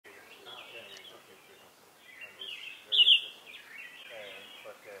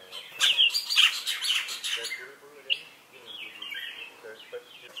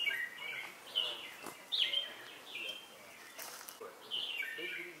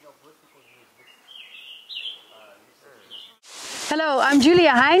Hello, I'm Julia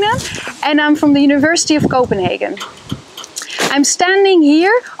Heijnen and I'm from the University of Copenhagen. I'm standing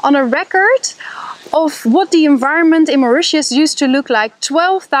here on a record of what the environment in Mauritius used to look like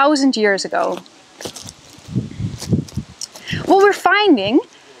 12,000 years ago. What we're finding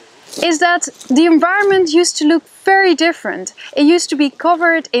is that the environment used to look very different. It used to be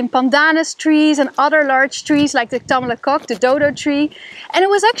covered in pandanus trees and other large trees like the tamalacoque, the dodo tree, and it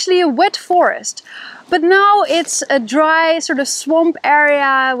was actually a wet forest. But now it's a dry sort of swamp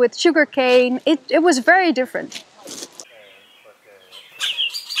area with sugarcane. It was very different.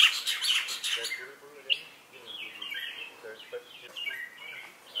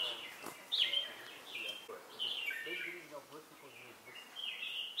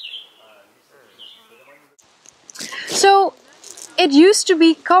 So it used to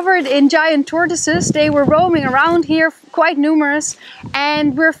be covered in giant tortoises. They were roaming around here, quite numerous,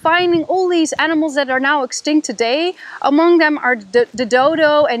 and we're finding all these animals that are now extinct today. Among them are the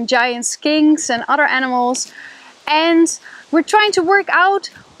dodo and giant skinks and other animals. And we're trying to work out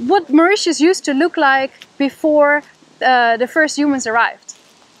what Mauritius used to look like before the first humans arrived.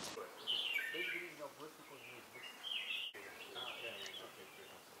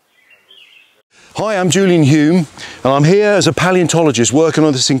 Hi, I'm Julian Hume and I'm here as a paleontologist working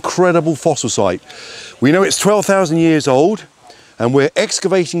on this incredible fossil site. We know it's 12,000 years old and we're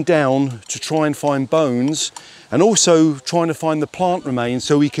excavating down to try and find bones and also trying to find the plant remains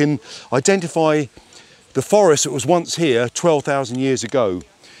so we can identify the forest that was once here 12,000 years ago.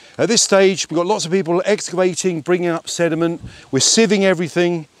 At this stage we've got lots of people excavating, bringing up sediment, we're sieving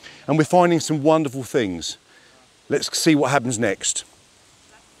everything and we're finding some wonderful things. Let's see what happens next.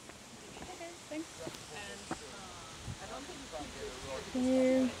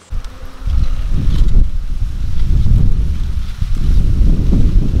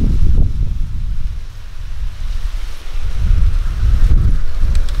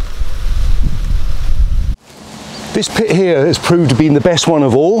 This pit here has proved to be the best one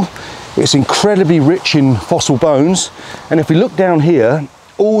of all. It's incredibly rich in fossil bones, and if we look down here,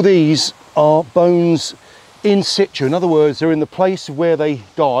 all these are bones in situ. In other words, they're in the place where they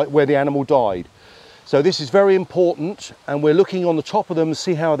died, where the animal died. So this is very important, and we're looking on the top of them to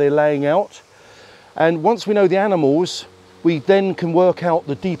see how they're laying out. And once we know the animals, we then can work out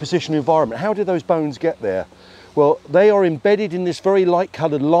the deposition environment. How did those bones get there? Well, they are embedded in this very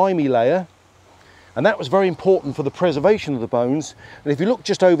light-coloured limey layer, and that was very important for the preservation of the bones. And if you look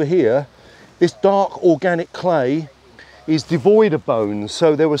just over here, this dark organic clay is devoid of bones.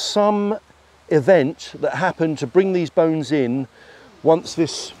 So there was some event that happened to bring these bones in once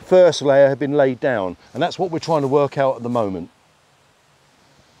this first layer had been laid down, and that's what we're trying to work out at the moment.